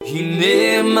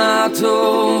הנה מה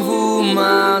טוב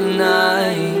ומה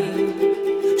נעים,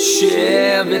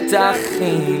 שבת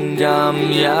אחים גם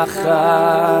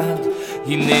יחד.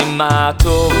 הנה מה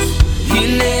טוב,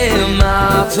 הנה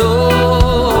מה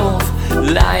טוב,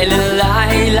 לילה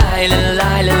לילה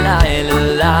לילה לילה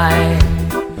לילה.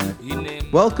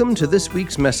 Welcome to this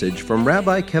week's message from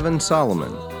Rabbi Kevin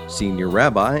Solomon, Senior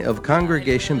Rabbi of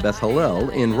Congregation Beth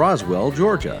Hallel in Roswell,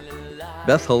 Georgia.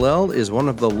 Beth Hallel is one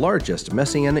of the largest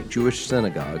Messianic Jewish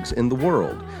synagogues in the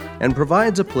world and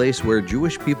provides a place where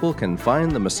Jewish people can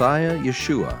find the Messiah,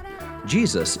 Yeshua,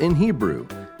 Jesus in Hebrew,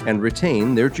 and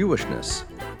retain their Jewishness.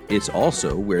 It's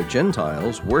also where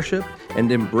Gentiles worship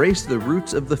and embrace the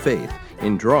roots of the faith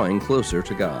in drawing closer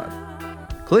to God.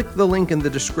 Click the link in the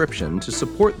description to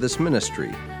support this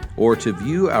ministry or to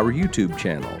view our YouTube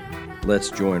channel.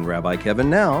 Let's join Rabbi Kevin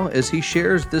now as he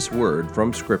shares this word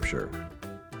from Scripture.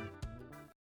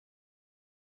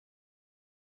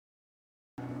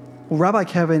 Well, Rabbi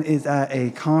Kevin is at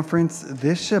a conference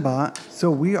this Shabbat, so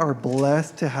we are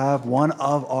blessed to have one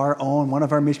of our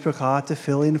mishpachah, to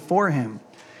fill in for him.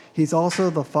 He's also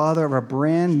the father of a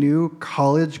brand new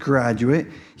college graduate.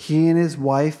 He and his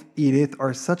wife, Edith,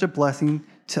 are such a blessing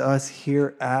to us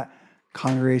here at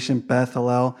Congregation Beth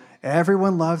Hallel.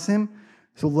 Everyone loves him,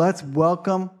 so let's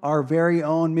welcome our very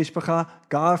own mishpachah,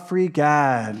 Godfrey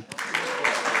Gad.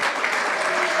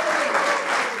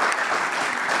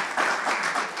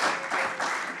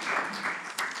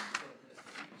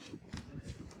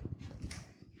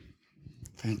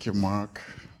 Thank you, Mark.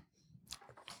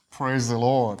 Praise the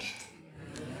Lord.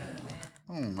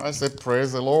 I said,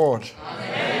 praise the Lord.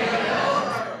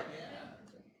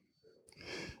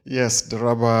 Yes, the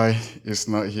rabbi is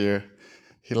not here.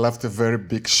 He left a very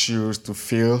big shoes to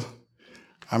fill.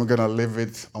 I'm going to leave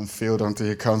it unfilled until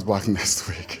he comes back next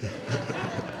week.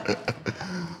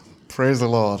 Praise the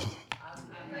Lord.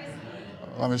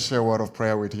 Let me share a word of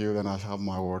prayer with you, then I'll have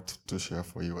my word to share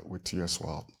with you as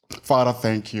well. Father,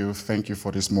 thank you. Thank you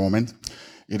for this moment.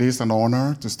 It is an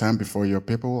honor to stand before your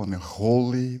people on a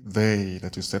holy day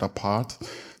that you set apart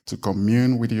to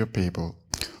commune with your people.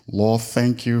 Lord,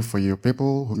 thank you for your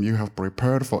people whom you have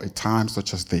prepared for a time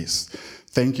such as this.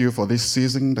 Thank you for this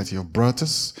season that you have brought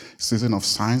us, a season of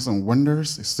signs and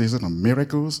wonders, a season of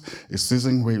miracles, a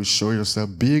season where you show yourself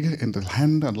big in the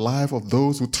hand and life of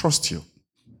those who trust you.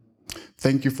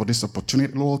 Thank you for this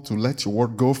opportunity, Lord, to let your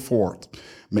word go forth.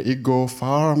 May it go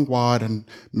far and wide, and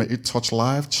may it touch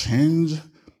life, change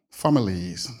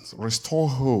families, restore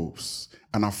hopes,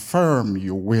 and affirm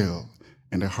your will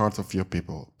in the heart of your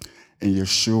people. In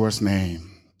Yeshua's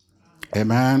name,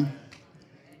 amen.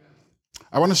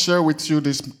 I want to share with you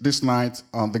this night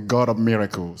on the God of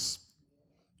miracles.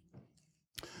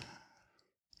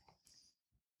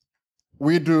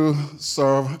 We do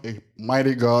serve a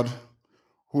mighty God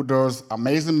who does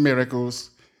amazing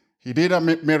miracles. He did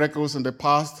miracles in the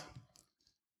past.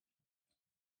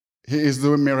 He is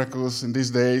doing miracles in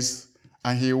these days,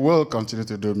 and he will continue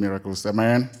to do miracles.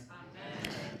 Amen.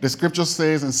 The scripture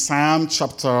says in Psalm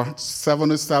chapter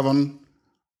 77,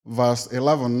 verse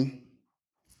 11,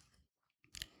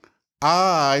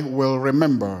 I will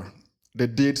remember the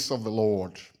deeds of the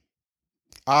Lord.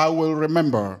 I will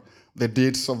remember the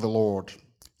deeds of the Lord.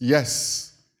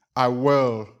 Yes, I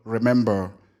will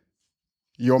remember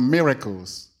your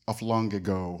miracles of long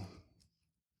ago.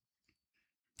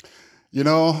 You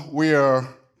know, we are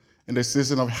in the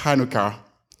season of Hanukkah.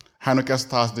 Hanukkah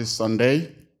starts this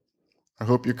Sunday. I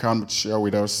hope you can share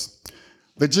with us.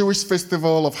 The Jewish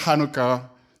festival of Hanukkah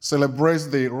celebrates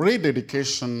the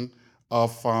rededication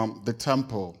of the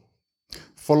temple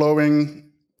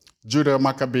following Judah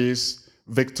Maccabees'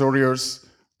 victorious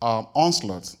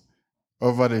onslaught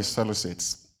over the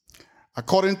Seleucids.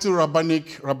 According to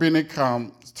rabbinic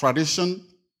tradition,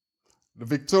 the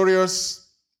victorious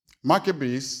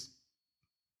Maccabees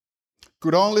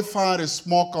could only find a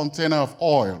small container of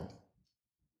oil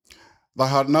that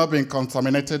had not been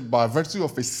contaminated by virtue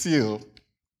of a seal.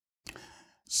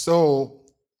 So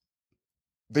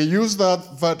they used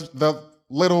that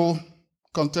little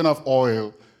container of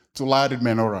oil to light the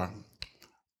menorah.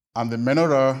 And the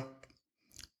menorah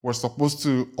was supposed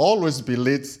to always be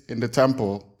lit in the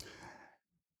temple.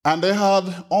 And they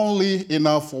had only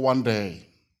enough for one day.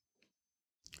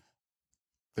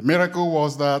 The miracle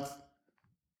was that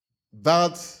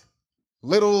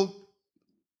little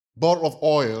bottle of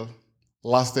oil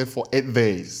lasted for 8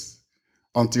 days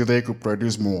until they could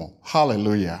produce more.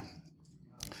 Hallelujah.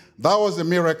 That was a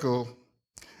miracle,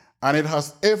 and it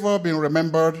has ever been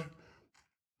remembered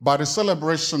by the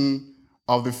celebration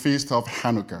of the Feast of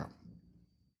Hanukkah.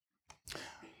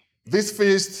 This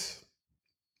feast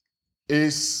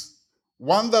is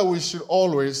one that we should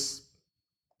always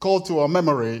call to our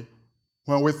memory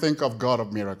when we think of God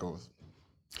of miracles.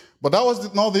 But that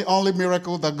was not the only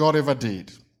miracle that God ever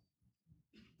did.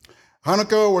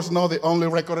 Hanukkah was not the only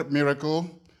recorded miracle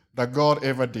that God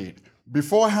ever did.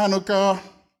 Before Hanukkah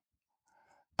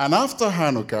and after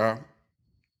Hanukkah,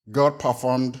 God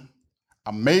performed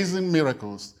amazing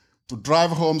miracles to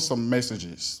drive home some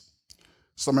messages,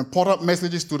 some important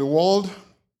messages to the world,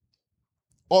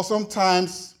 or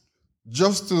sometimes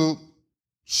just to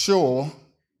show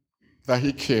that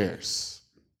he cares.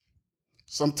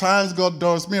 Sometimes God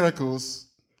does miracles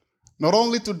not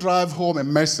only to drive home a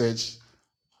message,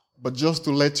 but just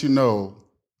to let you know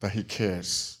that he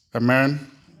cares. Amen?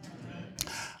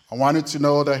 I want you to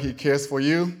know that he cares for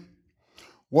you.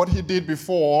 What he did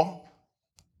before,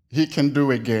 he can do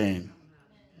again.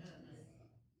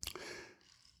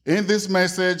 In this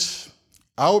message,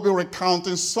 I will be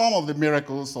recounting some of the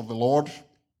miracles of the Lord.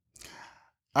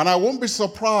 And I won't be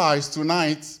surprised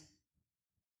tonight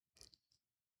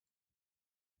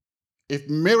if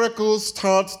miracles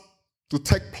start to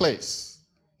take place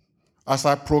as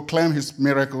I proclaim his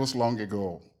miracles long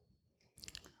ago.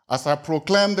 As I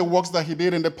proclaim the works that he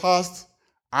did in the past,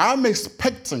 I'm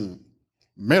expecting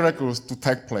miracles to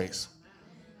take place.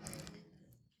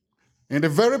 In the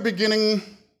very beginning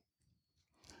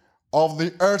of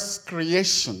the earth's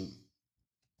creation,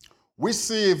 we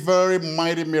see a very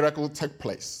mighty miracle take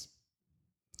place.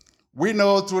 We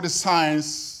know through the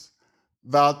science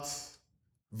that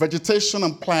vegetation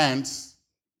and plants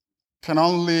can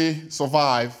only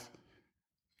survive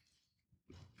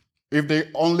if they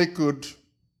only could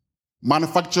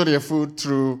manufacture their food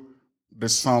through the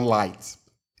sunlight.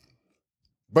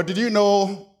 But did you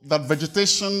know that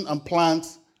vegetation and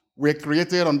plants were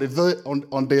created on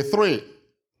day 3?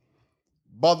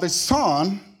 But the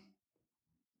sun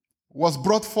was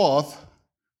brought forth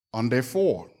on day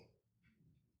 4.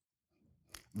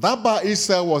 That by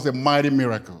itself was a mighty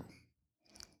miracle,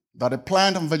 that a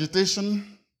plant and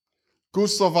vegetation could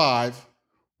survive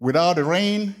without the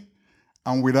rain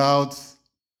and without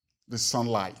the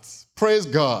sunlight. Praise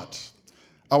God.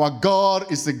 Our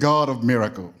God is the God of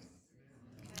miracles.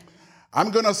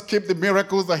 I'm going to skip the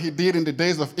miracles that he did in the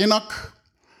days of Enoch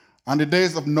and the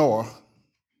days of Noah.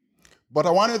 But I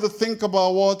want you to think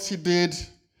about what he did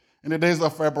in the days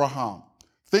of Abraham.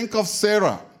 Think of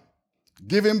Sarah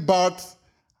giving birth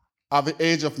at the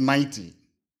age of 90,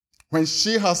 when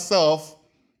she herself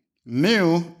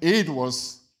knew it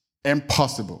was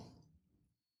impossible.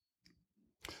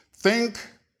 Think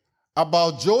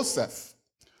about Joseph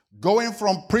going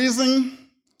from prison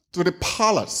to the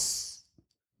palace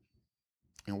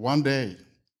in one day.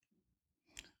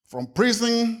 From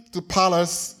prison to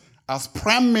palace as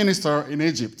prime minister in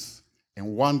Egypt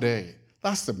in one day.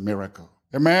 That's a miracle.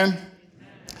 Amen? Amen.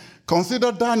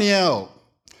 Consider Daniel.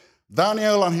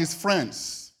 Daniel and his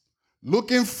friends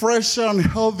looking fresher and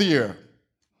healthier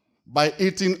by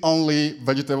eating only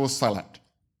vegetable salad.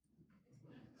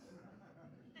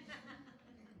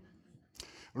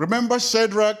 Remember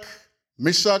Shadrach,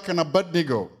 Meshach, and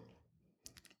Abednego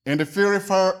in the fiery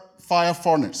fire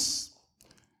furnace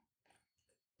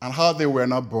and how they were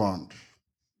not burned.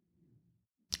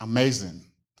 Amazing.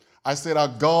 I said our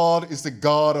God is the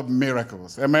God of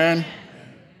miracles. Amen?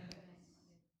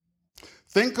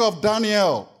 Think of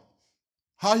Daniel,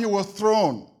 how he was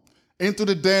thrown into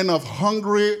the den of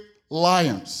hungry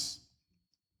lions.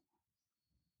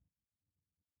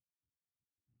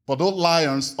 But those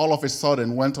lions all of a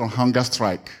sudden went on hunger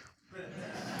strike.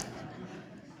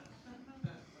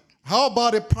 How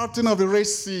about the parting of the Red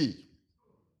Sea?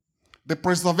 The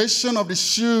preservation of the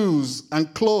shoes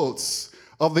and clothes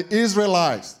of the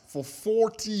Israelites for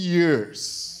 40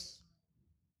 years.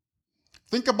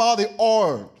 Think about the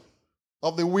oil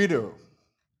of the widow.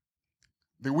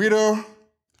 The widow,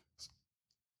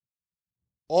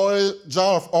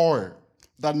 jar of oil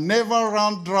that never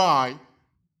ran dry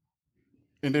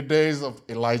in the days of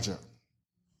Elijah.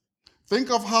 Think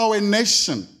of how a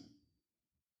nation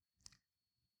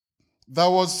that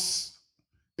was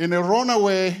in a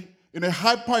runaway, in a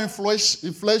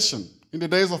hyperinflation in the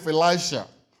days of Elisha,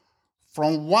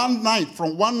 from one night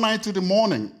to the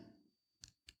morning,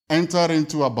 entered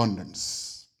into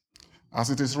abundance. As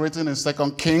it is written in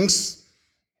 2 Kings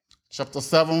chapter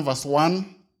 7, verse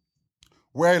 1,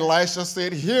 where Elisha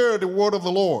said, "Hear the word of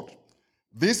the Lord.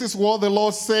 This is what the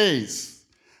Lord says.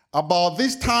 About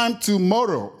this time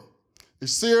tomorrow, a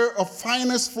seah of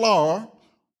finest flour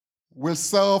will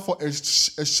sell for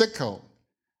a shekel,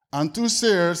 and 2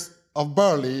 seahs of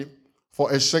barley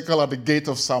for a shekel at the gate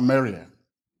of Samaria."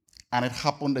 And it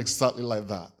happened exactly like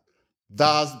that.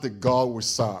 That's the God we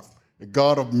serve. a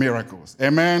God of miracles.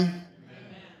 Amen?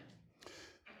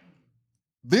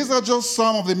 These are just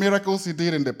some of the miracles he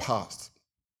did in the past.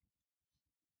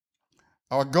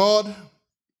 Our God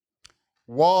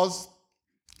was,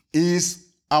 is,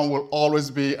 and will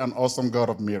always be an awesome God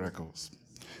of miracles.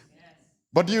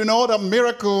 But do you know that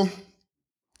miracle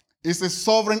is a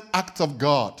sovereign act of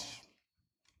God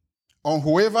on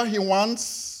whoever he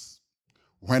wants,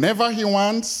 whenever he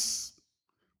wants,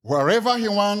 wherever he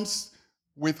wants,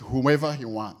 with whomever he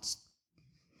wants.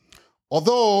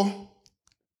 Although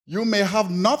you may have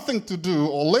nothing to do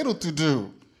or little to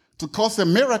do to cause a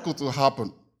miracle to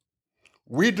happen,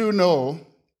 we do know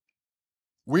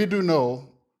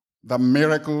that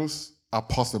miracles are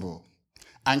possible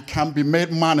and can be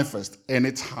made manifest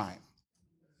anytime.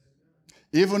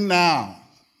 Even now.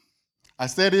 I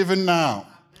said even now.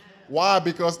 Why?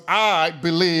 Because I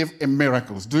believe in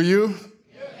miracles. Do you?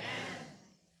 Yes.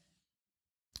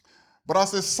 But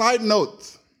as a side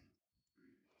note,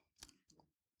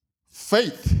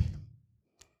 faith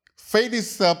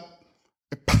is a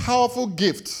powerful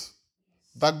gift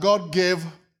that God gave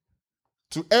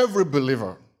to every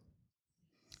believer.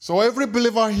 So every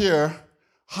believer here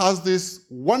has this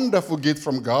wonderful gift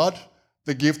from God,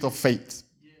 the gift of faith.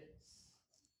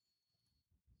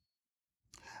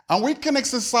 And we can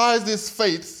exercise this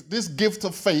faith, this gift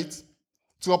of faith,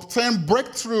 to obtain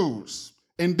breakthroughs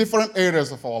in different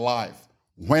areas of our life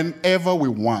whenever we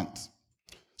want.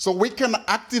 So we can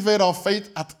activate our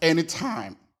faith at any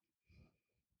time.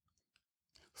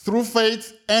 Through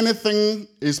faith, anything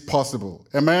is possible.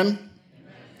 Amen? Amen.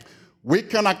 We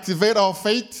can activate our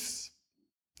faith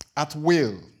at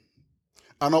will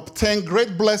and obtain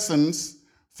great blessings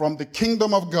from the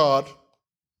kingdom of God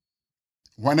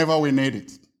whenever we need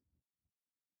it.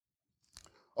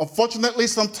 Unfortunately,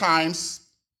 sometimes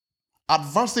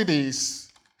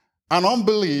adversities and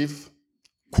unbelief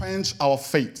quench our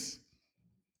faith.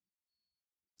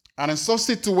 And in such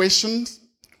situations,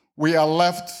 we are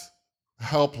left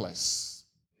helpless.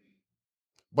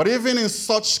 But even in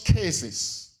such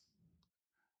cases,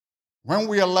 when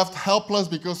we are left helpless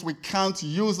because we can't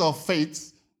use our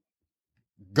faith,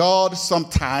 God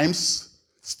sometimes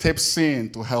steps in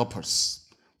to help us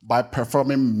by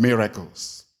performing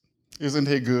miracles. Isn't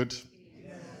he good?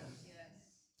 Yes.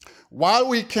 While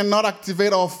we cannot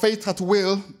activate our faith at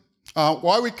will,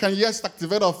 while we can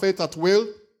activate our faith at will,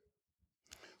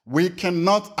 we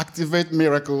cannot activate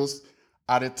miracles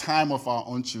at a time of our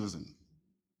own choosing.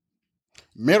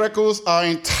 Miracles are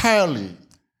entirely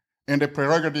in the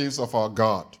prerogatives of our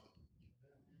God.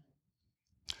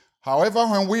 However,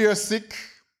 when we are sick,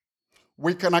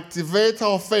 we can activate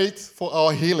our faith for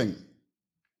our healing.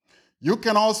 You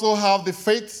can also have the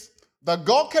faith that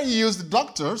God can use the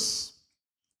doctors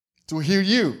to heal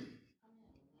you.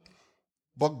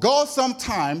 But God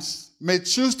sometimes may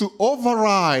choose to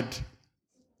override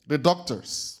the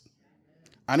doctors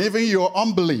and even your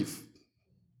unbelief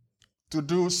to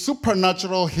do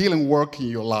supernatural healing work in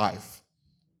your life.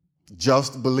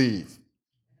 Just believe.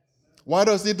 Why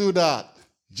does he do that?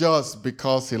 Just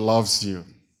because he loves you.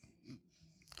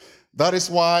 That is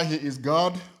why he is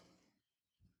God.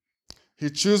 He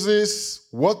chooses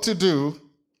what to do,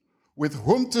 with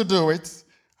whom to do it,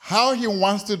 how he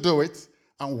wants to do it,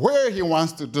 and where he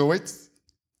wants to do it.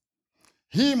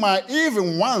 He might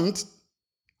even want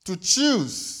to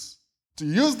choose to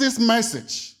use this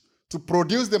message to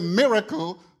produce the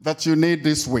miracle that you need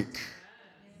this week.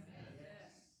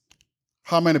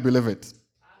 How many believe it?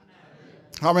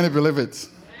 How many believe it?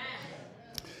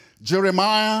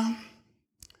 Jeremiah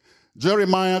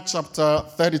chapter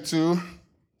 32,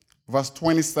 verse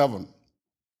 27.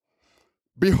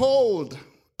 Behold,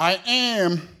 I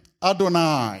am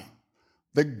Adonai,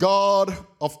 the God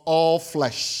of all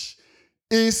flesh.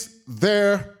 Is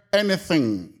there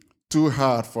anything too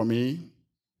hard for me?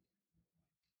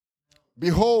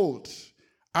 Behold,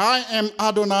 I am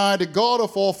Adonai, the God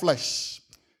of all flesh.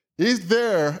 Is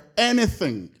there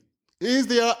anything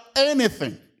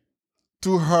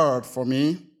too hard for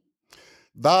me?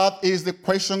 That is the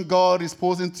question God is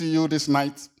posing to you this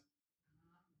night.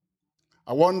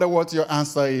 I wonder what your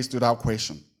answer is to that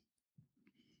question.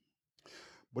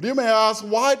 But you may ask,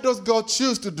 why does God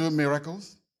choose to do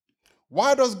miracles?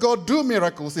 Why does God do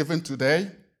miracles even today?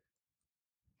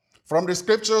 From the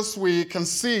scriptures, we can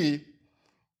see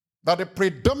that the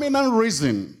predominant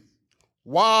reason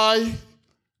why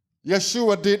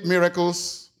Yeshua did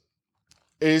miracles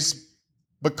is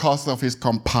because of his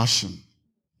compassion.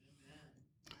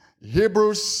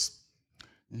 Hebrews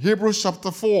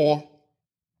chapter 4,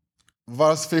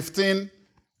 verse 15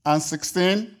 and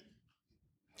 16.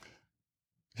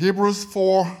 Hebrews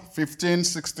 4, 15,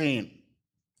 16.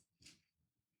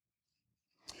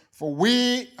 For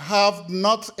we have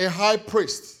not a high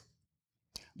priest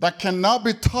that cannot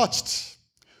be touched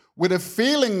with the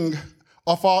feeling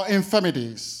of our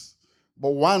infirmities,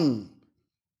 but one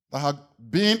that had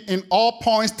been in all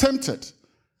points tempted,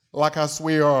 like as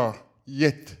we are,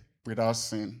 yet without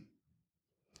sin.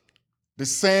 The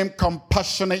same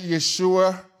compassionate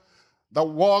Yeshua that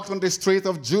walked on the street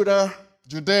of Judea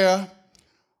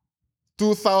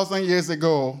 2,000 years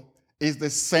ago is the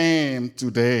same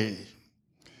today.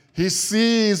 He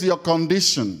sees your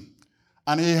condition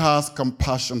and he has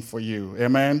compassion for you.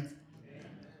 Amen?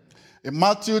 In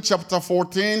Matthew chapter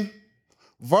 14,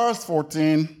 verse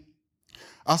 14,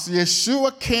 as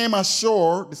Yeshua came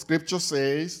ashore, the scripture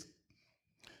says,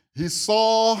 he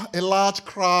saw a large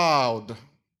crowd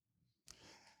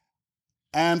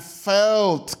and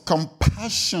felt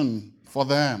compassion for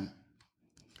them.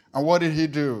 And what did he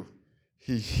do?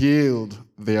 He healed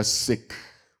their sick.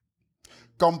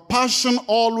 Compassion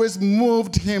always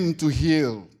moved him to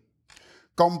heal.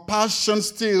 Compassion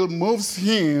still moves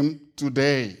him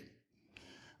today.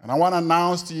 And I want to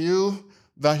announce to you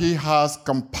that he has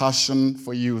compassion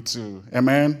for you too.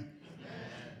 Amen? Amen.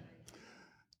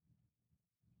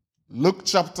 Luke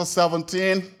chapter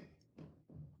 17,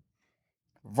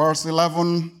 verse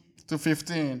 11 to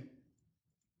 15.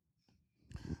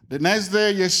 The next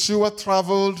day, Yeshua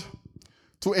traveled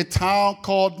to a town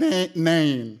called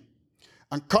Nain,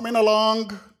 and coming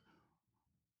along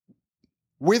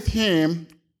with him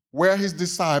were his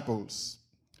disciples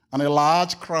and a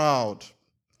large crowd.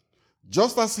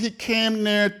 Just as he came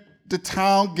near the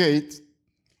town gate,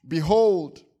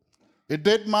 behold, a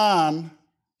dead man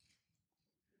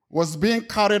was being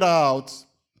carried out,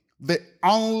 the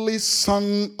only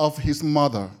son of his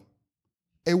mother,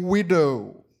 a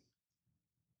widow.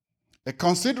 A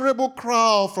considerable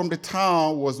crowd from the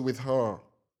town was with her.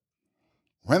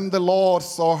 When the Lord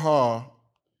saw her,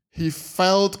 he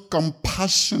felt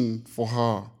compassion for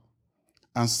her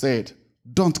and said,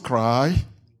 "Don't cry."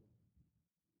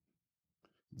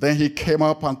 Then he came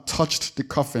up and touched the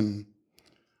coffin,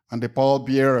 and the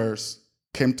pallbearers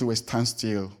came to a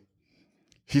standstill.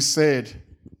 He said,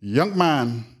 "Young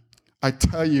man, I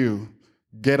tell you,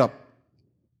 get up."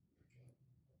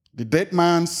 The dead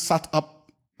man sat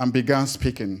up and began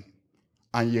speaking,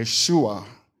 and Yeshua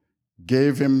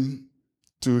gave him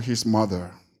to his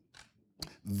mother.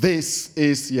 This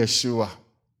is Yeshua.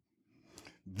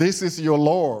 This is your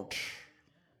Lord.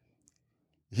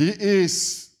 He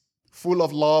is full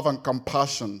of love and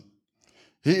compassion.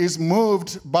 He is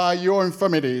moved by your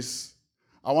infirmities.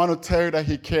 I want to tell you that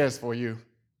he cares for you.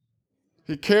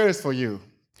 He cares for you.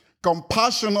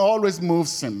 Compassion always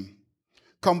moves him.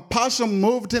 Compassion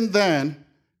moved him then.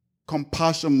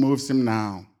 Compassion moves him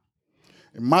now.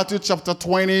 In Matthew chapter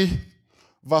 20,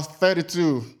 verse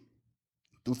 32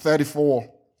 to 34.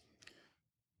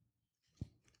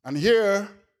 And here,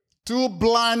 two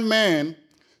blind men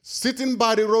sitting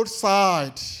by the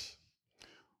roadside,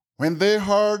 when they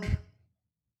heard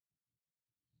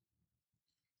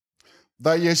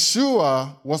that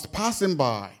Yeshua was passing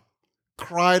by,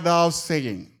 cried out,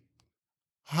 saying,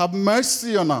 "Have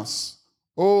mercy on us,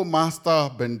 O Master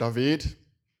Ben David."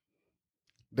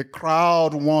 The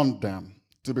crowd warned them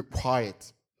to be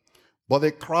quiet, but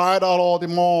they cried out all the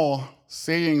more,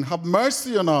 saying, "Have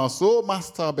mercy on us, O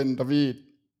Master Ben David."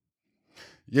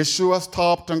 Yeshua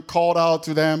stopped and called out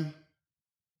to them.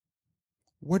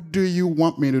 "What do you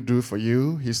want me to do for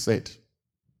you?" he said.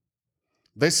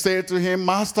 They said to him,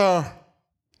 "Master,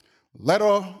 let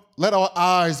our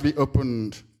eyes be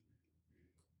opened."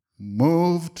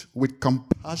 Moved with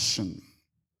compassion,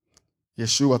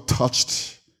 Yeshua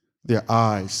touched their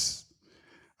eyes,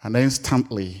 and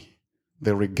instantly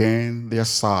they regained their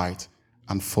sight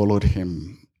and followed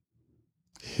him.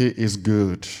 He is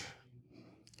good.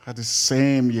 At the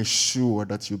same Yeshua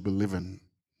that you believe in.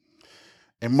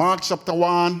 In Mark chapter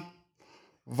 1,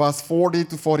 verse 40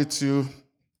 to 42,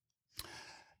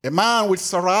 a man with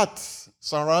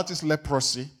sarat is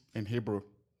leprosy in Hebrew.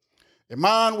 A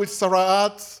man with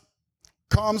sarat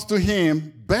comes to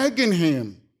him, begging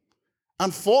him,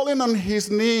 and falling on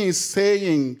his knees,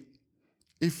 saying,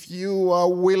 "If you are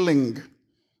willing,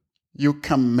 you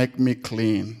can make me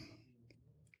clean."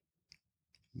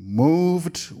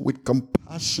 Moved with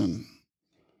compassion,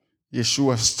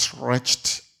 Yeshua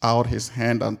stretched out his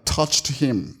hand and touched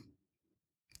him,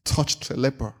 touched the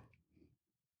leper.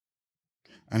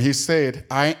 And he said,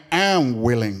 "I am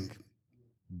willing,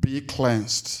 be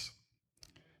cleansed."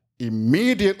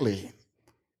 Immediately,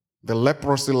 the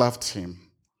leprosy left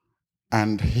him,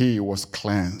 and he was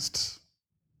cleansed.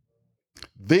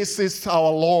 This is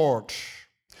our Lord.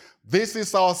 This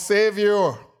is our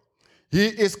Savior. He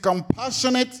is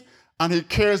compassionate And he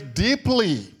cares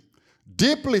deeply,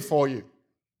 deeply for you.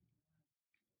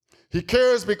 He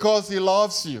cares because he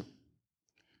loves you.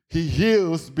 He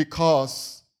heals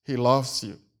because he loves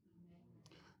you.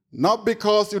 Not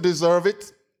because you deserve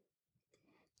it.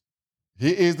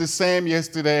 He is the same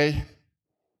yesterday,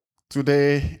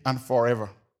 today, and forever.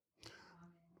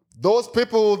 Those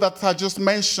people that I just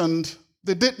mentioned,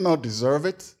 they did not deserve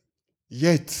it.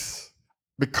 Yet,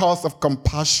 because of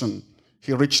compassion,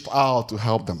 he reached out to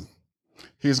help them.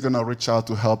 He's going to reach out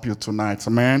to help you tonight.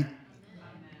 Amen?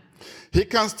 He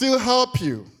can still help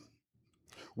you.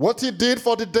 What he did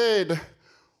for the dead,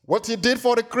 what he did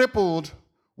for the crippled,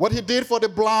 what he did for the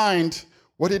blind,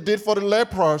 what he did for the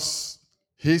lepers,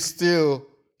 he still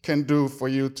can do for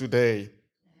you today.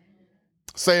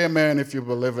 Say amen if you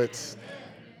believe it.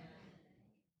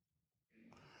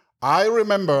 I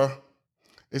remember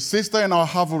a sister in our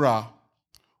Havura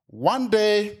one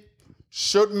day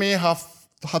showed me her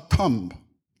thumb,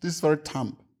 this very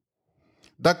thumb,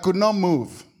 that could not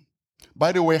move.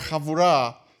 By the way,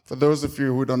 Havura, for those of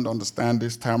you who don't understand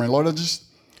this terminology,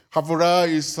 Havura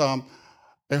is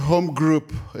a home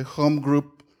group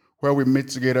where we meet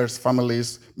together as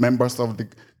families, members of the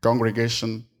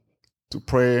congregation, to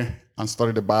pray and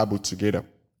study the Bible together.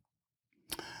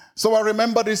 So I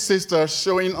remember this sister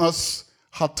showing us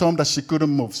her thumb that she couldn't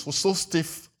move. It was so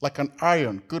stiff, like an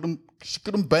iron. She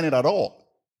couldn't bend it at all.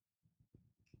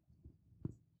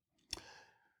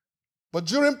 But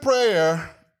during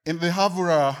prayer in the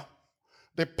Havura,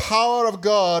 the power of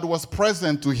God was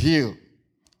present to heal.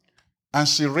 And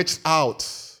she reached out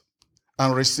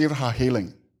and received her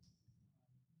healing.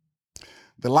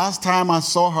 The last time I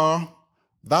saw her,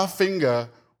 that finger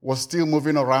was still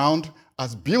moving around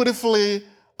as beautifully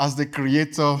as the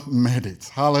Creator made it.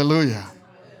 Hallelujah.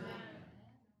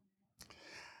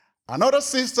 Another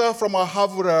sister from our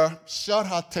Havura shared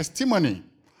her testimony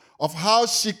of how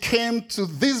she came to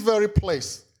this very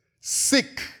place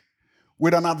sick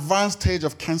with an advanced stage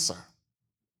of cancer.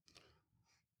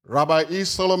 Rabbi E.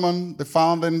 Solomon, the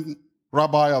founding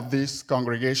rabbi of this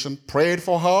congregation, prayed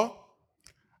for her,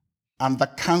 and the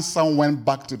cancer went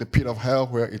back to the pit of hell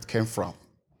where it came from.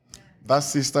 That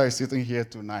sister is sitting here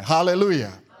tonight. Hallelujah.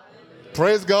 Hallelujah.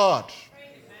 Praise God.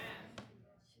 Amen.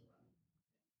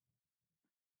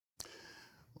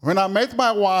 When I met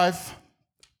my wife,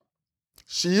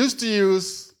 she used to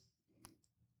use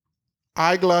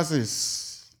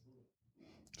eyeglasses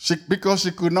because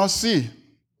she could not see.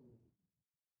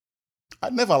 I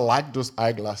never liked those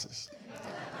eyeglasses.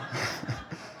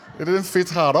 It didn't fit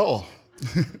her at all.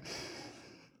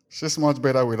 She's much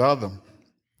better without them.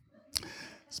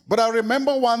 But I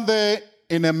remember one day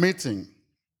in a meeting,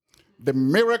 the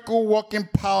miracle working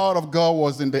power of God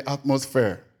was in the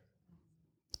atmosphere.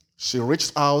 She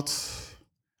reached out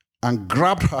and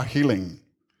grabbed her healing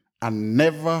and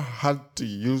never had to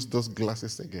use those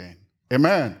glasses again.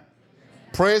 Amen.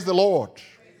 Praise the Lord.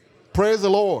 Praise the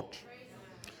Lord.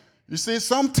 You see,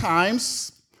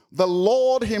 sometimes the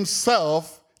Lord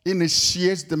himself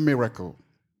initiates the miracle.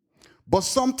 But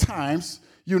sometimes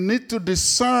you need to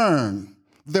discern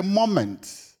the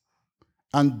moment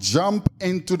and jump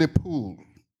into the pool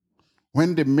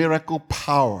when the miracle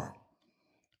power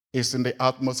is in the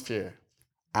atmosphere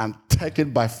and take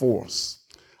it by force.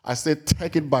 I said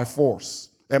take it by force.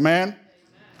 Amen? Amen.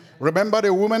 Remember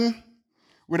the woman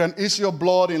with an issue of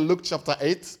blood in Luke chapter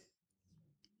 8?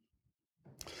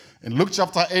 In Luke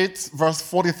chapter 8, verse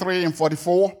 43 and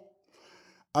 44,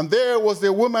 and there was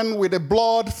a woman with a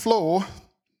blood flow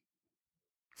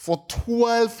for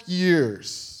 12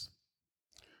 years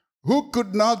who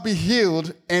could not be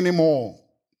healed anymore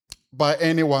by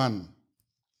anyone.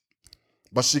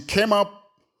 But she came up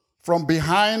from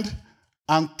behind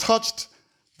and touched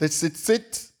the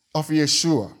tzitzit of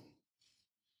Yeshua.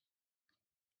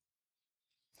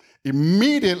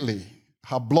 Immediately,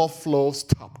 her blood flow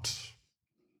stopped.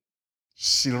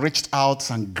 She reached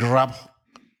out and grabbed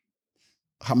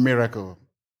her miracle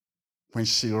when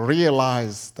she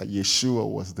realized that Yeshua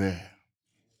was there.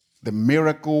 The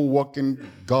miracle working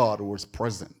God was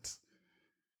present.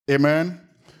 Amen?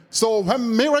 So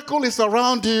when miracle is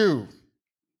around you,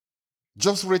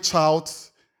 just reach out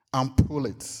and pull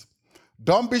it.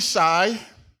 Don't be shy.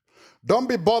 Don't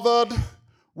be bothered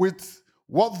with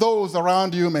what those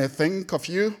around you may think of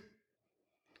you.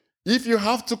 If you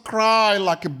have to cry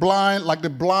like the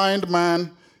blind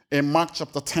man in Mark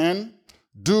chapter 10,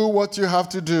 do what you have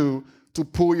to do to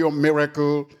pull your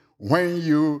miracle when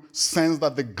you sense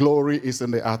that the glory is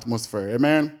in the atmosphere.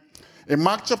 Amen. In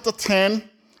Mark chapter 10,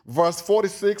 verse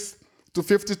 46 to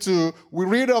 52, we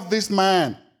read of this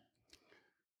man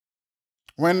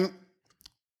when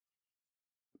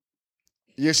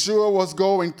Yeshua was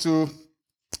going to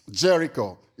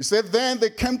Jericho. He said, then they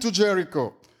came to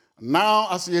Jericho. Now,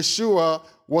 as Yeshua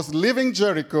was leaving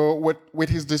Jericho with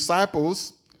his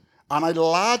disciples and a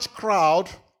large crowd,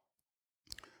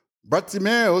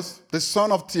 Bartimaeus, the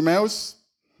son of Timaeus,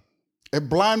 a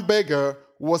blind beggar,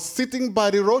 was sitting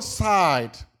by the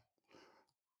roadside.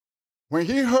 When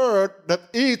he heard that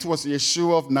it was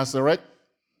Yeshua of Nazareth,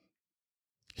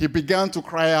 he began to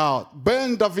cry out,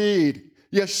 Ben David,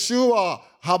 Yeshua,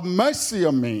 have mercy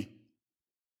on me.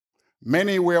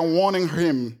 Many were warning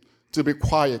him to be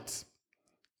quiet,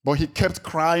 but he kept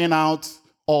crying out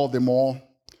all the more,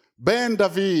 Ben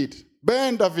David,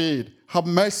 have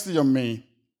mercy on me.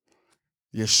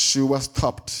 Yeshua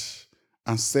stopped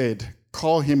and said,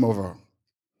 call him over.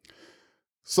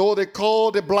 So they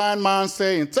called the blind man,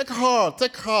 saying, take heart,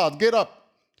 get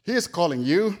up. He is calling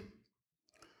you.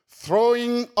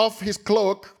 Throwing off his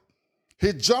cloak,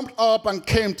 he jumped up and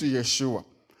came to Yeshua.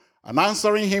 And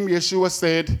answering him, Yeshua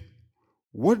said,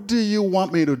 what do you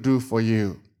want me to do for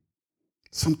you?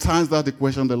 Sometimes that's the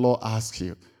question the Lord asks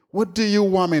you. What do you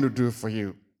want me to do for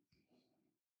you?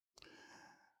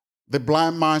 The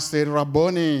blind man said,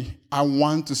 Rabboni, I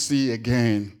want to see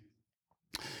again.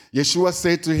 Yeshua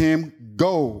said to him,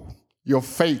 go, your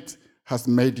faith has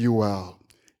made you well.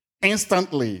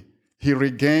 Instantly, he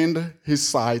regained his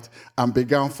sight and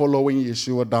began following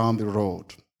Yeshua down the road.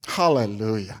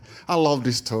 Hallelujah. I love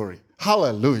this story.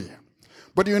 Hallelujah.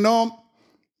 But you know,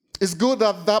 it's good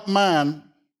that that man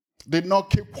did not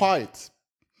keep quiet.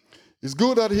 It's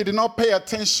good that he did not pay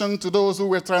attention to those who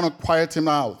were trying to quiet him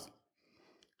out.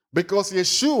 Because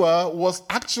Yeshua was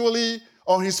actually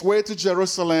on his way to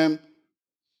Jerusalem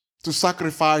to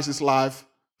sacrifice his life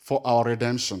for our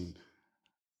redemption.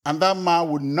 And that man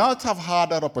would not have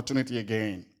had that opportunity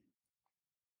again.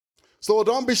 So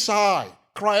don't be shy.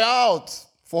 Cry out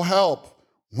for help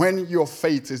when your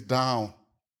faith is down.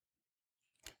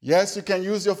 Yes, you can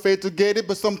use your faith to get it,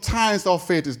 but sometimes our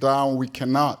faith is down. We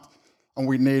cannot. And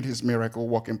we need his miracle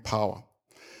working power.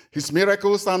 His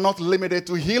miracles are not limited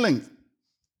to healing.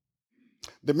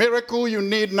 The miracle you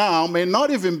need now may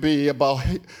not even be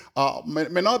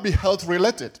may not be health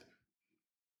related.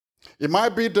 It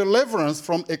might be deliverance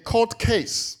from a court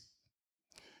case.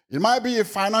 It might be a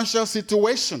financial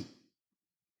situation.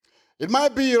 It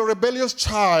might be a rebellious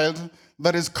child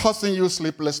that is causing you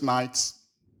sleepless nights.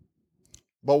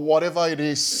 But whatever it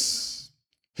is,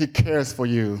 he cares for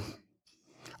you.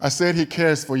 I said he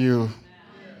cares for you.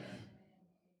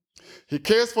 He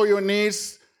cares for your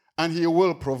needs and he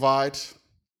will provide.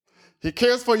 He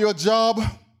cares for your job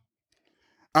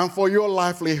and for your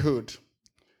livelihood.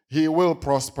 He will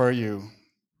prosper you.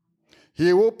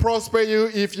 He will prosper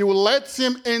you if you let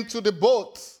him into the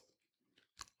boat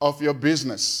of your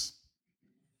business.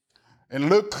 In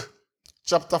Luke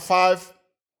chapter 5,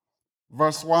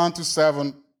 verse 1 to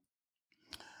 7,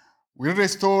 we read a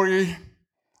story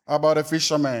about a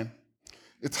fisherman.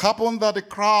 It happened that the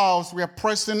crowds were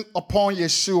pressing upon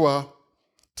Yeshua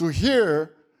to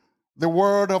hear the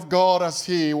word of God as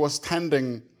he was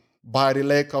standing by the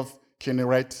lake of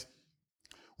Kinneret.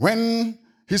 When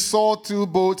he saw two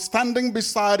boats standing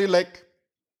beside the lake,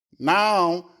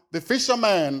 now the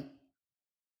fishermen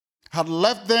had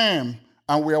left them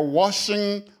and were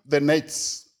washing the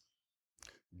nets.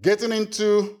 Getting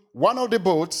into one of the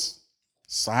boats,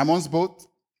 Simon's boat,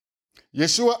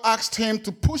 Yeshua asked him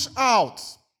to push out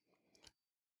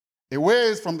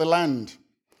away from the land.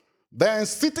 Then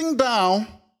sitting down,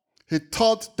 he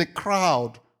taught the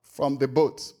crowd from the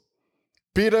boat.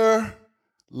 Peter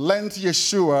lent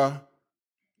Yeshua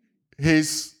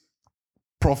his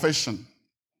profession.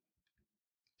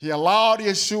 He allowed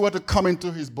Yeshua to come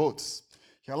into his boats.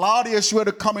 He allowed Yeshua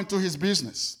to come into his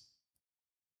business.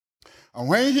 And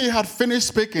when he had finished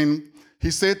speaking,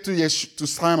 he said to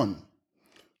Simon,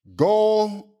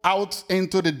 go out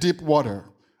into the deep water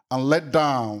and let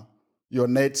down your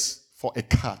nets for a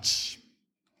catch.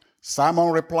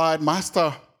 Simon replied,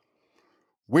 Master,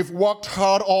 we've worked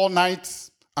hard all night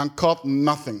and caught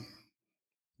nothing.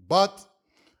 But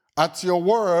at your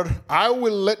word, I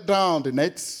will let down the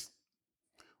nets.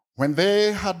 When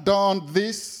they had done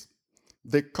this,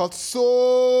 they caught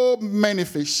so many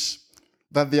fish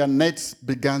that their nets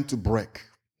began to break.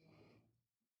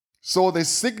 So they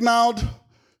signaled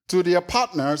to their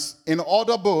partners in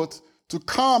other boats to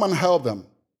come and help them.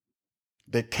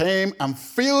 They came and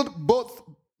filled both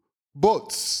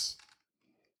boats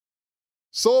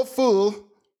so full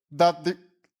that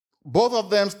both of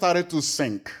them started to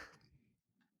sink.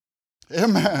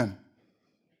 Amen.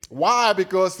 Why?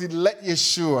 Because he let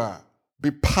Yeshua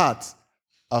be part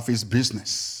of his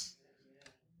business.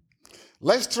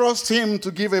 Let's trust him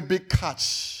to give a big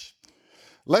catch.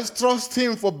 Let's trust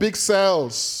him for big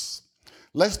sales.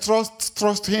 Let's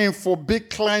trust him for big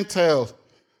clientele.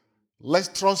 Let's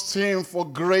trust him for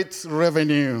great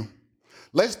revenue.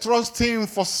 Let's trust him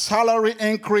for salary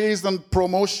increase and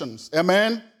promotions.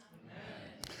 Amen? Amen?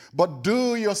 But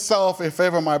do yourself a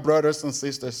favor, my brothers and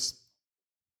sisters.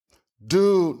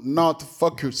 Do not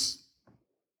focus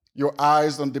your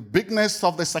eyes on the bigness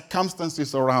of the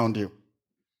circumstances around you.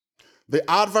 The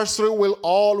adversary will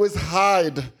always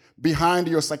hide behind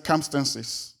your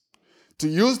circumstances to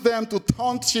use them to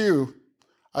taunt you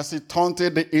as he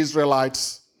taunted the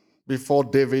Israelites before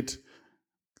David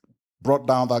brought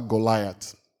down that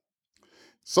Goliath.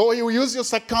 So he will use your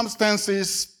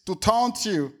circumstances to taunt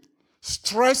you,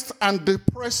 stress and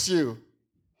depress you.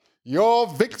 Your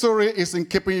victory is in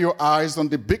keeping your eyes on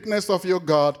the bigness of your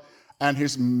God and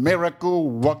his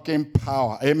miracle working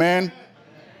power. Amen?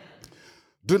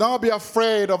 Do not be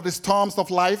afraid of the storms of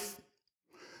life.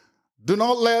 Do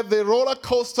not let the roller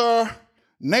coaster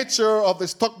nature of the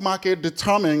stock market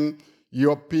determine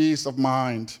your peace of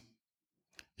mind.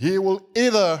 He will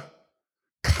either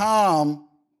calm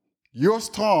your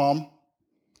storm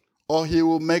or he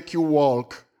will make you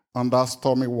walk on that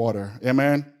stormy water.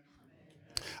 Amen.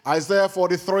 Isaiah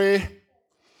 43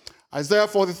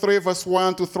 verse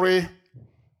 1 to 3.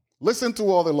 Listen to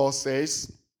what the Lord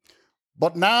says.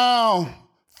 But now,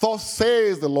 thus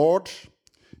says the Lord,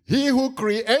 he who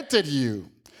created you,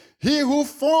 he who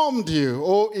formed you,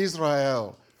 O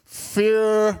Israel,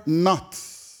 fear not,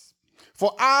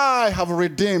 for I have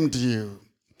redeemed you.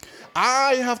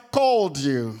 I have called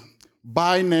you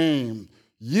by name.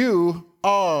 You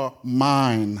are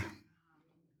mine.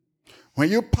 When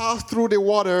you pass through the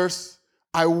waters,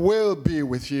 I will be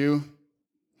with you.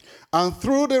 And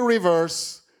through the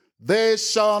rivers, they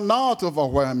shall not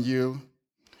overwhelm you.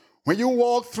 When you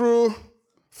walk through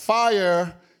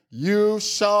fire, you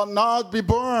shall not be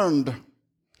burned,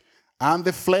 and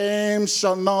the flames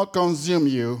shall not consume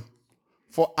you.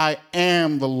 For I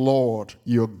am the Lord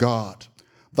your God,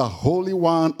 the Holy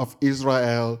One of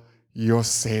Israel, your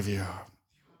Savior.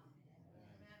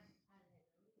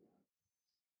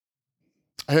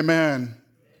 Amen.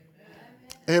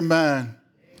 Amen.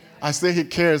 I say he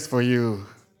cares for you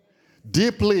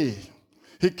deeply.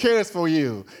 He cares for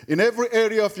you. In every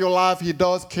area of your life, he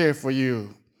does care for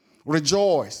you.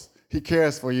 Rejoice. He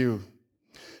cares for you.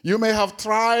 You may have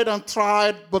tried and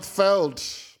tried but failed.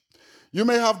 You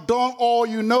may have done all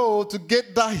you know to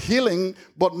get that healing,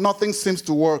 but nothing seems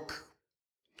to work.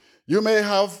 You may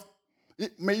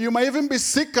even be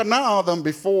sicker now than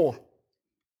before.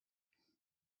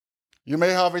 You may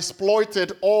have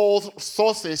exploited all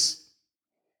sources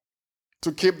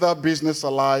to keep that business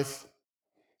alive,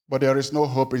 but there is no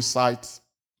hope in sight.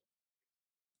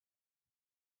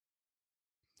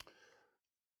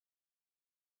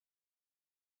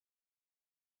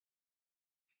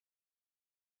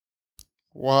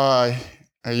 Why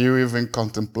are you even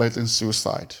contemplating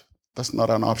suicide? That's not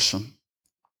an option.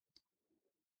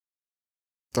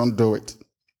 Don't do it.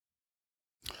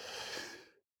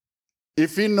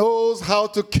 If he knows how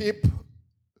to keep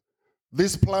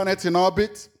this planet in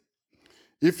orbit,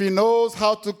 if he knows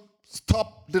how to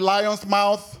stop the lion's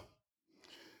mouth,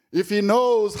 if he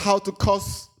knows how to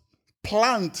cause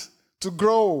plant to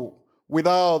grow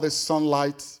without the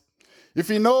sunlight, if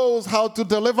he knows how to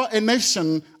deliver a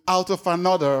nation out of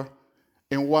another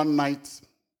in one night,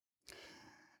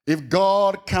 if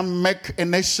God can make a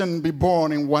nation be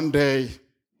born in one day,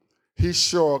 he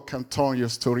sure can turn your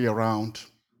story around.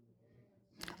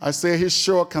 I say he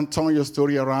sure can turn your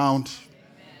story around.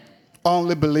 Amen.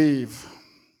 Only believe.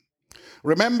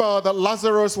 Remember that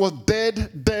Lazarus was dead.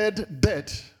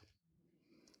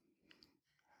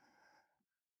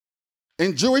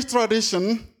 In Jewish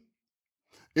tradition,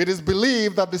 it is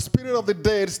believed that the spirit of the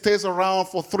dead stays around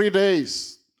for 3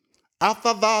 days.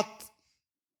 After that,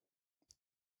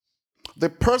 the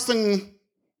person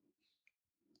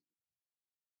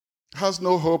has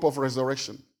no hope of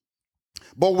resurrection.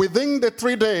 But within the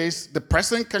 3 days, the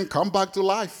person can come back to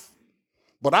life.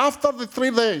 But after the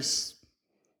 3 days,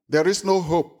 there is no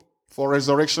hope for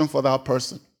resurrection for that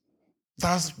person.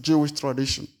 That's Jewish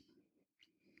tradition.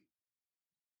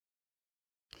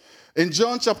 In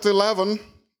John chapter 11,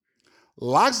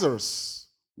 Lazarus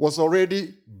was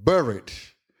already buried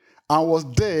and was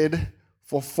dead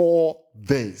for 4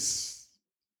 days.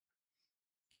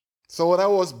 So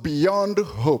that was beyond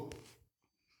hope.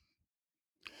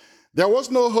 There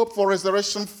was no hope for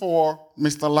resurrection for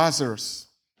Mr. Lazarus.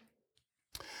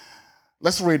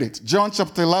 Let's read it. John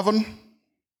chapter 11,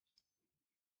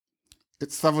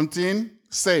 it's 17,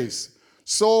 says,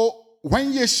 So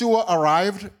when Yeshua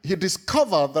arrived, he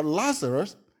discovered that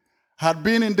Lazarus had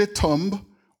been in the tomb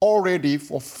already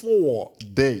for 4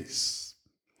 days.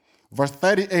 Verse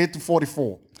 38 to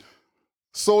 44.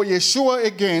 So Yeshua,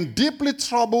 again, deeply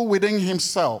troubled within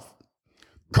himself,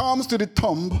 comes to the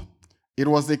tomb. It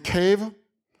was a cave,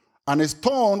 and a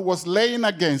stone was laying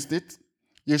against it.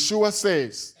 Yeshua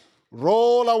says,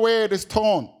 roll away the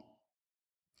stone.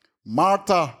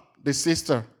 Martha, the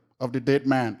sister of the dead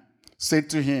man, said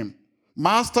to him,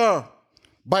 Master,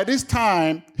 by this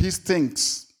time he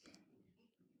stinks.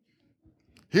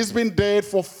 He's been dead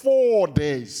for 4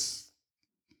 days.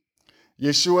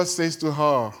 Yeshua says to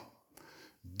her,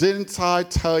 didn't I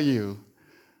tell you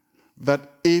that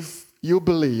if you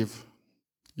believe,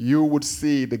 you would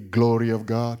see the glory of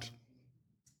God?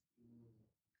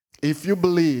 If you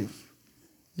believe,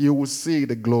 you will see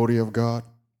the glory of God.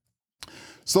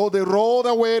 So they rolled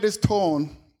away the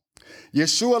stone.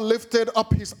 Yeshua lifted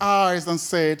up his eyes and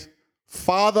said,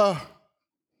 Father,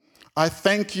 I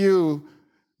thank you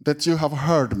that you have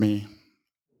heard me.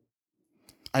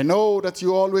 I know that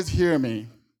you always hear me,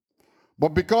 but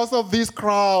because of these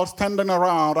crowds standing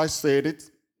around, I said it,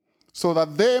 so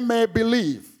that they may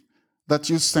believe that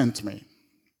you sent me.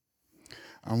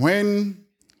 And when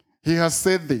he had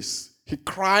said this, he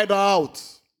cried out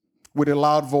with a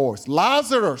loud voice,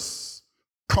 Lazarus,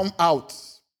 come out.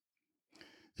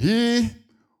 He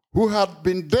who had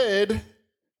been dead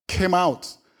came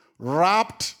out,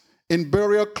 wrapped in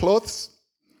burial clothes,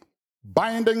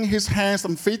 binding his hands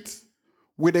and feet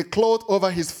with a cloth over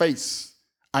his face.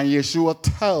 And Yeshua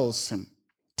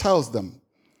tells them,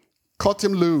 cut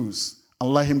him loose and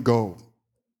let him go.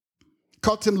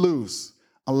 Cut him loose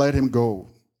and let him go.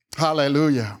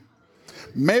 Hallelujah.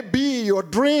 Maybe your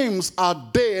dreams are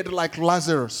dead like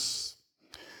Lazarus,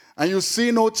 and you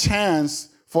see no chance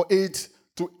for it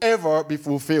to ever be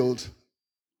fulfilled.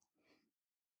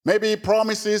 Maybe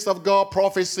promises of God,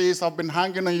 prophecies have been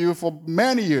hanging on you for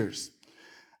many years,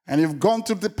 and you've gone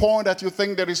to the point that you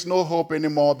think there is no hope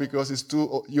anymore because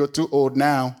you're too old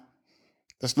now.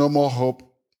 There's no more hope.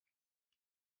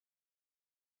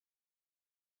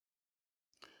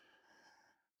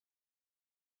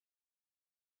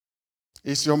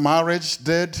 Is your marriage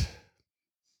dead?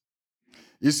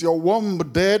 Is your womb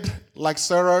dead like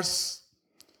Sarah's?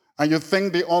 And you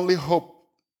think the only hope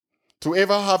to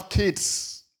ever have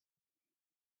kids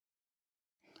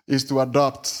is to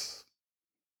adopt?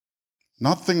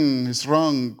 Nothing is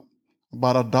wrong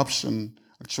about adoption.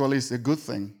 Actually, it's a good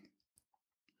thing.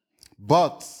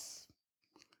 But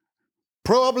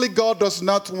probably God does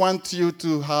not want you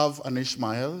to have an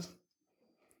Ishmael.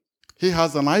 He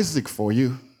has an Isaac for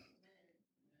you.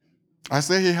 I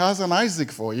say he has an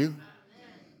Isaac for you.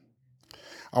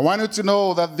 I want you to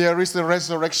know that there is a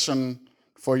resurrection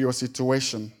for your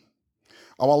situation.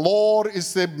 Our Lord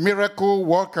is a miracle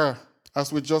worker,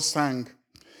 as we just sang.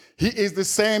 He is the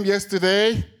same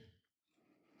yesterday.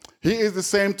 He is the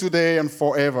same today and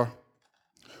forever.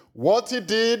 What he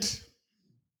did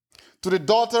to the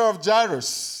daughter of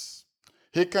Jairus,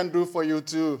 he can do for you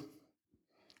too.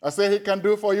 I say he can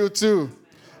do for you too.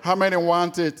 How many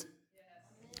want it?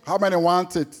 How many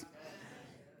want it?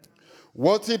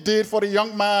 What he did for the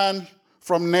young man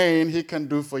from Nain, he can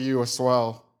do for you as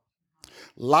well.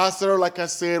 Lazarus, like I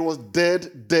said, was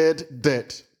dead, dead,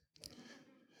 dead.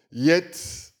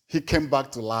 Yet he came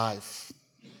back to life.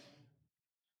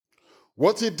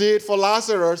 What he did for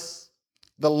Lazarus,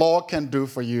 the Lord can do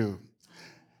for you.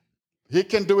 He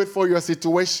can do it for your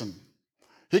situation.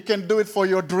 He can do it for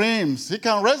your dreams. He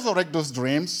can resurrect those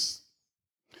dreams.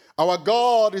 Our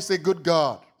God is a good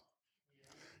God.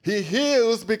 He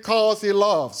heals because he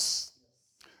loves,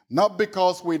 not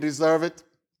because we deserve it.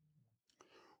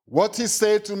 What he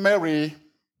said to Mary,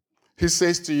 he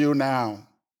says to you now.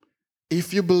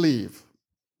 If you believe,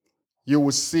 you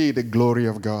will see the glory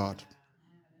of God.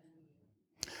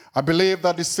 I believe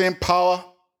that the same power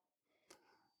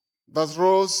that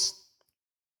rose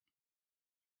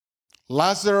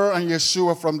Lazarus and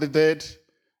Yeshua from the dead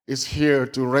is here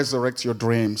to resurrect your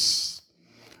dreams.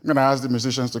 I'm going to ask the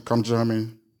musicians to come join me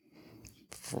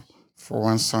for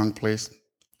one song, please.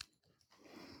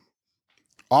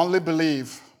 Only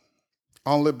believe.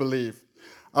 Only believe.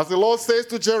 As the Lord says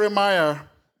to Jeremiah,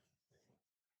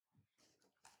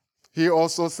 he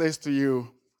also says to you,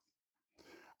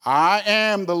 I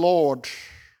am the Lord.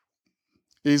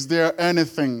 Is there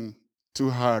anything too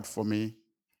hard for me?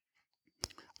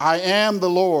 I am the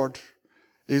Lord.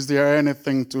 Is there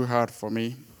anything too hard for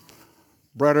me?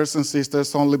 Brothers and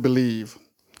sisters, only believe,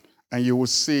 and you will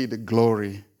see the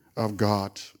glory of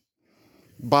God.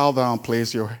 Bow down,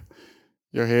 place your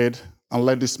head, and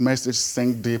let this message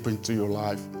sink deep into your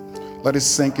life. Let it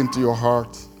sink into your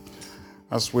heart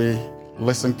as we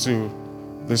listen to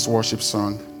this worship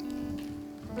song.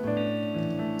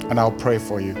 And I'll pray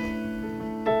for you.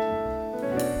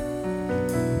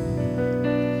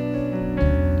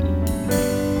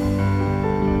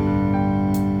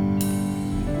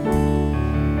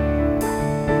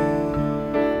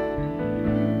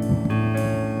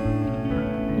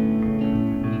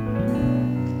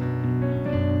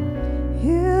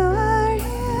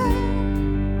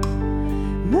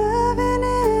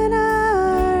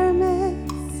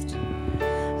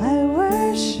 I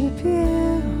worship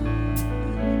you.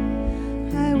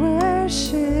 I worship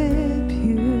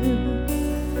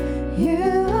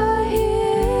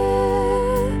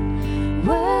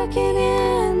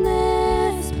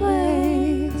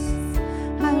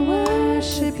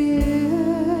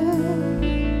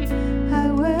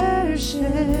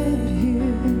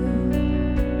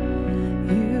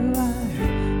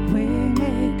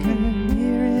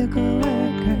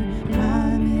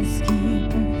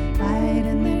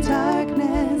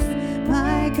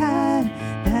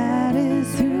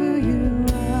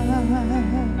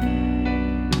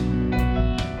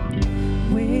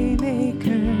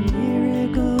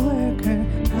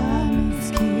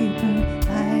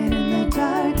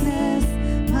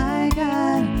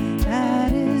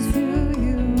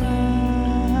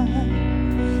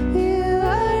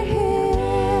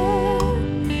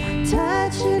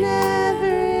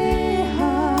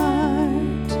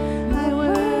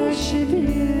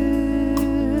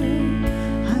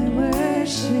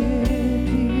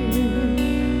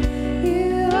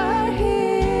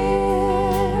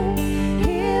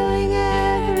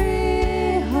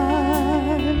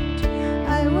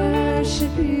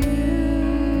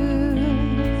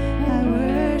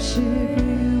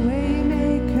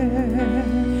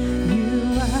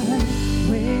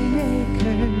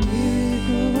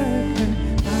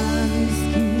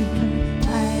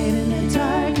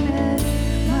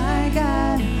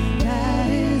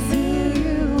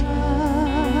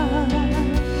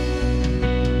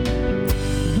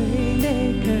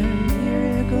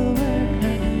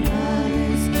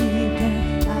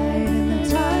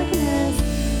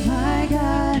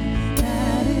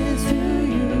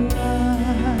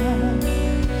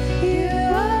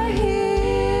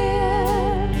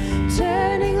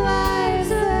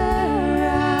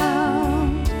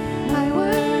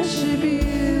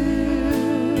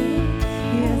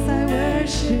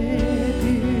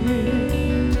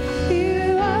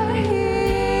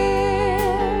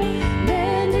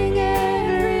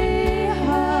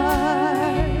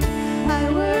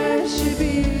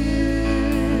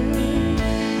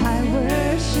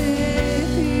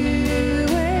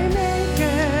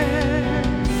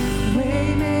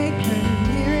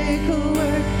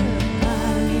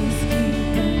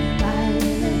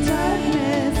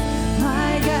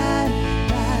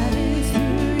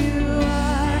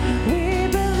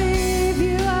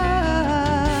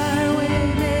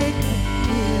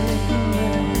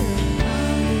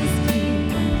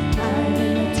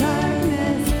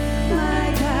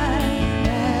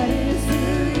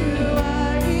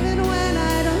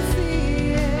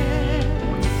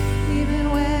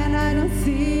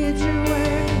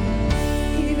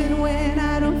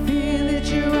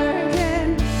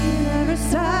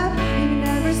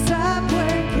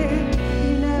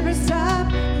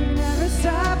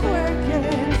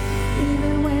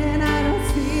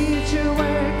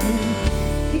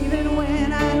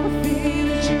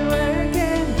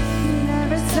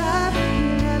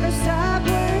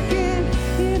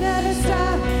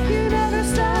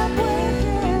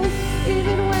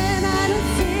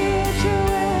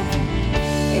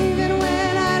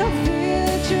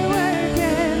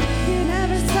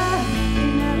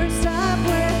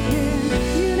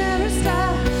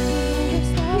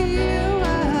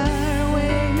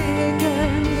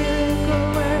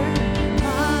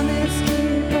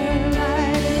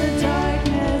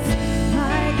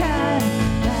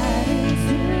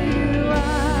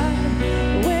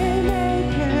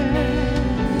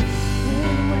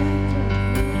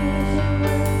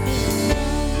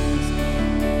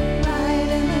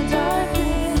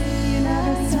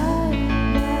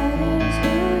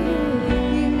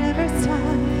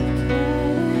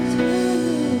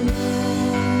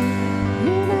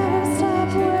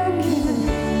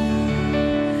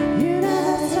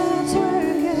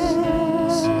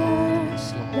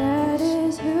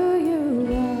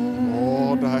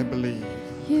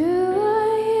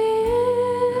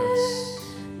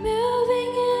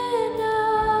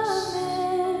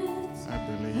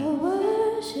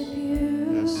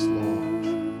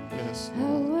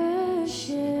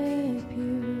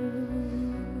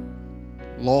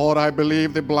Lord, I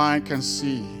believe the blind can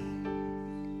see.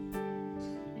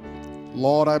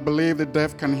 Lord, I believe the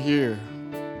deaf can hear.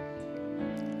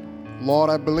 Lord,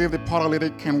 I believe the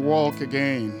paralytic can walk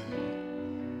again.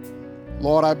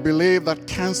 Lord, I believe that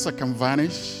cancer can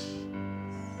vanish.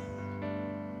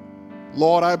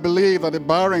 Lord, I believe that the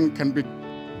barren can be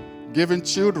given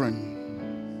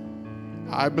children.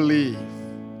 I believe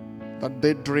that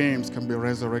dead dreams can be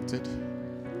resurrected.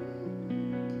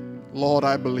 Lord,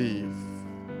 I believe.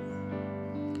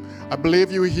 I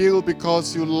believe you heal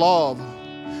because you love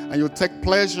and you take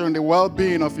pleasure in the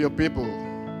well-being of your people.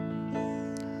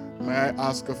 May I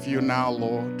ask of you now,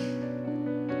 Lord,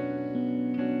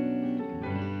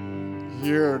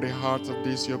 hear the hearts of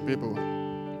these your people.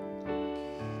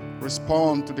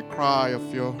 Respond to the cry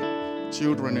of your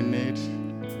children in need.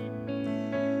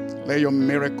 Let your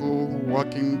miracle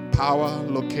working power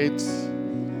locate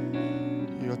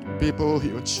your people,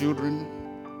 your children.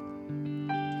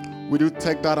 Will you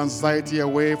take that anxiety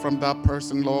away from that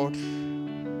person, Lord?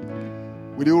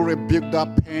 Will you rebuke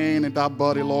that pain in that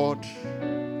body, Lord?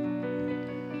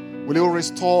 Will you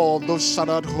restore those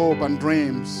shattered hope and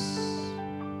dreams?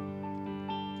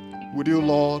 Would you,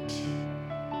 Lord,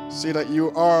 see that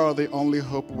you are the only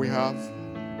hope we have?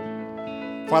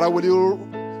 Father, will you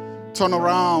turn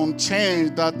around,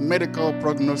 change that medical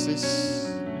prognosis?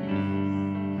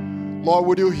 Lord,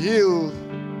 would you heal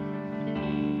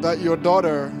that your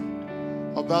daughter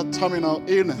of that terminal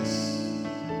illness?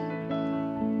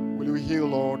 Will you heal,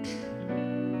 Lord?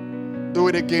 Do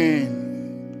it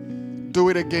again. Do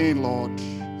it again, Lord.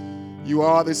 You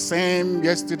are the same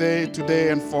yesterday, today,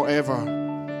 and forever.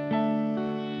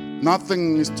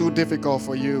 Nothing is too difficult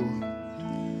for you.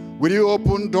 Will you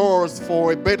open doors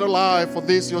for a better life for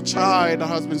this, your child that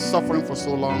has been suffering for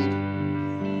so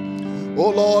long? Oh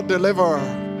Lord, deliver.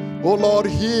 Oh Lord,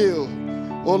 heal.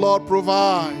 Oh Lord,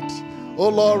 provide. Oh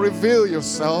Lord, reveal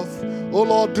yourself. Oh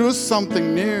Lord, do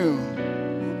something new.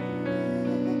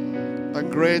 That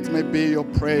great may be your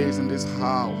praise in this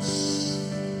house.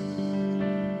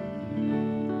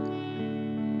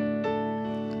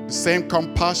 The same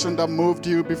compassion that moved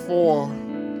you before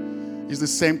is the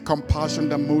same compassion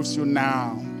that moves you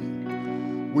now.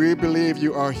 We believe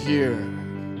you are here,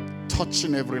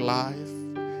 touching every life,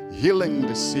 healing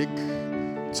the sick,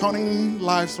 turning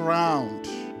lives around.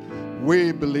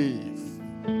 We believe.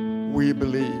 We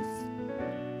believe.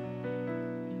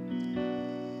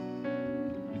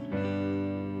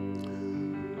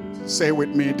 Say with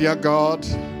me, dear God,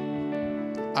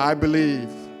 I believe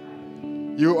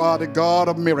you are the God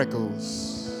of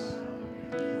miracles.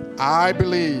 I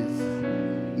believe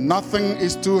nothing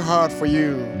is too hard for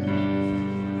you.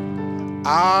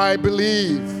 I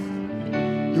believe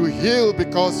you heal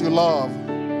because you love.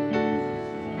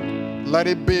 Let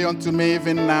it be unto me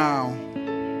even now,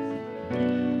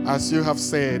 as you have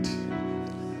said.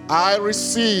 I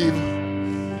receive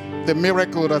the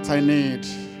miracle that I need.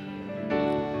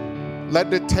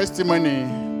 Let the testimony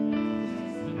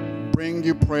bring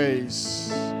you praise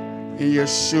in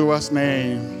Yeshua's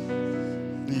name.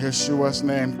 In Yeshua's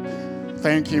name.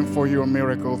 Thank him for your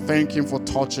miracle. Thank him for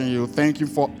touching you. Thank him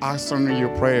for answering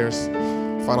your prayers.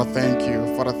 Father, thank you.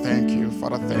 Father, thank you.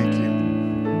 Father, thank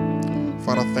you.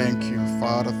 Father, thank you.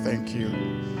 Father, thank you.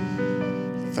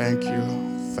 Thank you.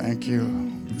 Thank you.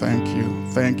 Thank you.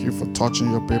 Thank you for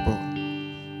touching your people.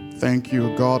 Thank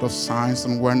you, God of signs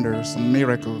and wonders and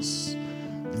miracles.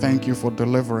 Thank you for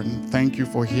delivering. Thank you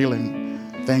for healing.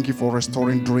 Thank you for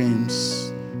restoring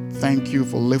dreams. Thank you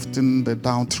for lifting the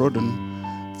downtrodden.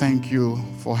 Thank you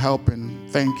for helping.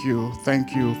 Thank you.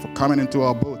 Thank you for coming into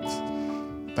our boat.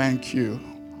 Thank you.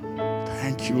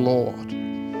 Thank you, Lord.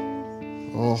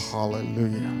 Oh,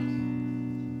 hallelujah.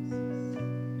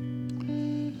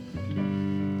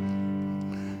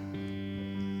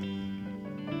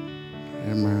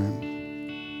 Amen.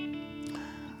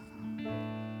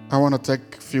 I want to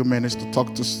take a few minutes to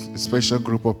talk to a special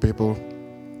group of people.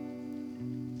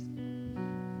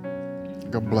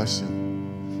 God bless you.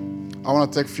 I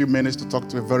want to take a few minutes to talk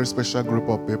to a very special group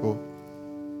of people.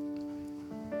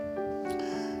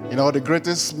 You know, the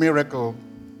greatest miracle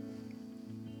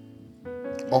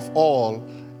of all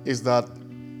is that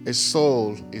a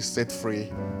soul is set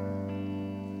free.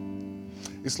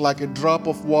 It's like a drop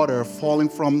of water falling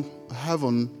from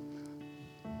heaven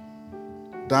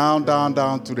down, down,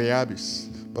 down to the abyss.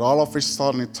 But all of a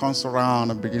sudden it turns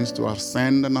around and begins to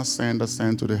ascend and ascend,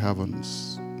 ascend to the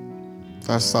heavens.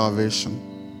 That's salvation.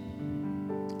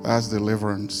 That's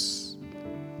deliverance.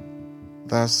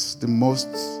 That's the most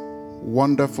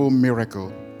wonderful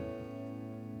miracle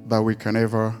that we can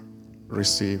ever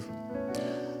receive.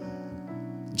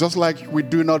 Just like we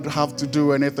do not have to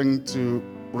do anything to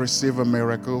receive a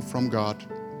miracle from God,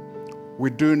 we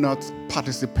do not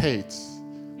participate,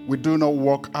 we do not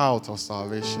work out our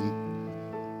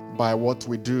salvation by what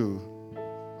we do.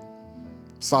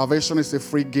 Salvation is a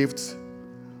free gift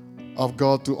of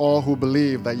God to all who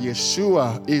believe that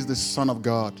Yeshua is the Son of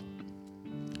God,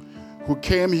 who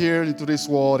came here into this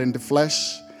world in the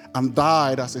flesh and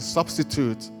died as a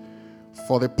substitute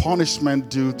for the punishment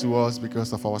due to us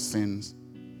because of our sins.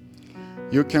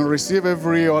 You can receive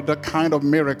every other kind of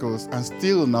miracles and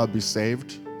still not be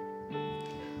saved.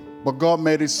 But God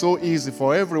made it so easy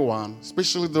for everyone,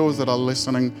 especially those that are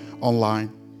listening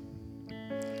online.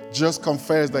 Just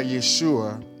confess that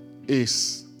Yeshua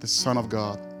is the Son of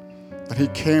God, that He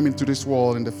came into this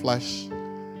world in the flesh,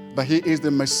 that He is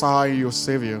the Messiah, your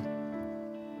Savior.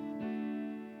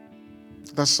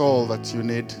 That's all that you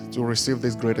need to receive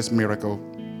this greatest miracle.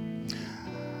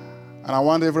 And I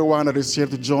want everyone that is here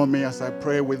to join me as I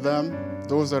pray with them,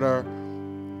 those that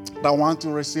want to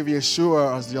receive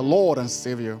Yeshua as their Lord and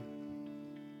Savior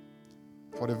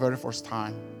for the very first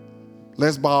time.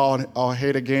 Let's bow our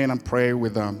head again and pray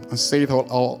with them and say it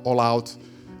all out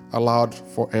aloud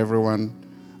for everyone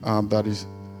that is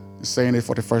saying it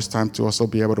for the first time to also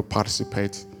be able to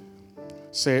participate.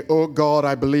 Say, "Oh God,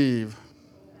 I believe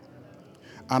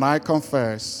and I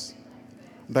confess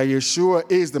that Yeshua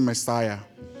is the Messiah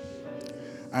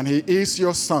and He is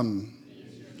your Son,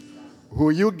 who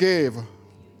you gave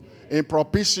in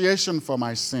propitiation for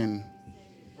my sin.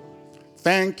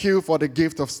 Thank you for the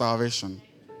gift of salvation.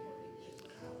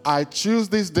 I choose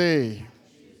this day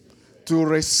to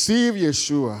receive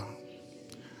Yeshua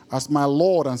as my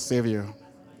Lord and Savior,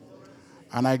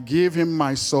 and I give Him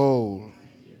my soul."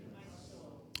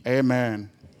 Amen.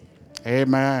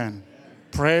 Amen.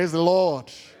 Praise the Lord.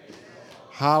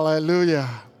 Hallelujah.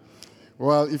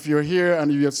 Well, if you're here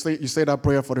and you say that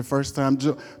prayer for the first time,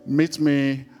 meet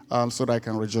me so that I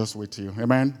can rejoice with you.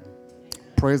 Amen.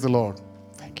 Praise the Lord.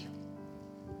 Thank you.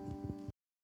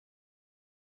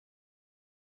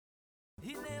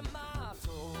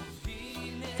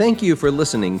 Thank you for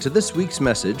listening to this week's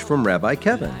message from Rabbi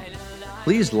Kevin.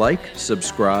 Please like,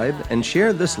 subscribe, and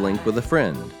share this link with a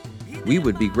friend. We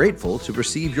would be grateful to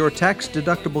receive your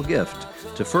tax-deductible gift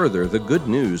to further the good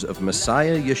news of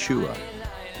Messiah Yeshua.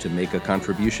 To make a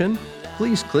contribution,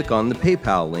 please click on the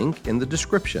PayPal link in the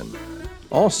description.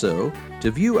 Also, to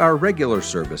view our regular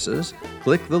services,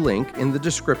 click the link in the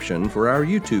description for our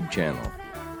YouTube channel.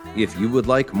 If you would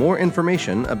like more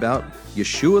information about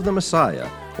Yeshua the Messiah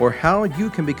or how you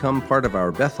can become part of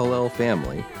our Beth Hallel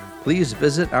family, please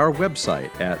visit our website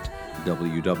at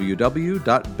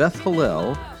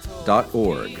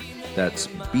www.bethhallel.org. That's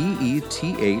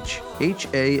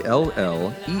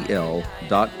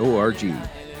BETHHALLEL.org.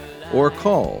 Or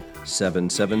call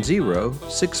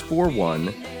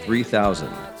 770-641-3000.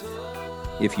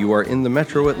 If you are in the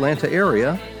metro Atlanta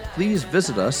area, please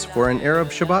visit us for an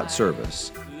Arab Shabbat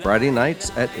service, Friday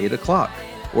nights at 8 o'clock,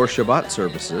 or Shabbat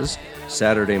services,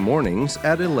 Saturday mornings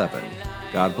at 11.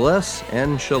 God bless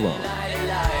and shalom.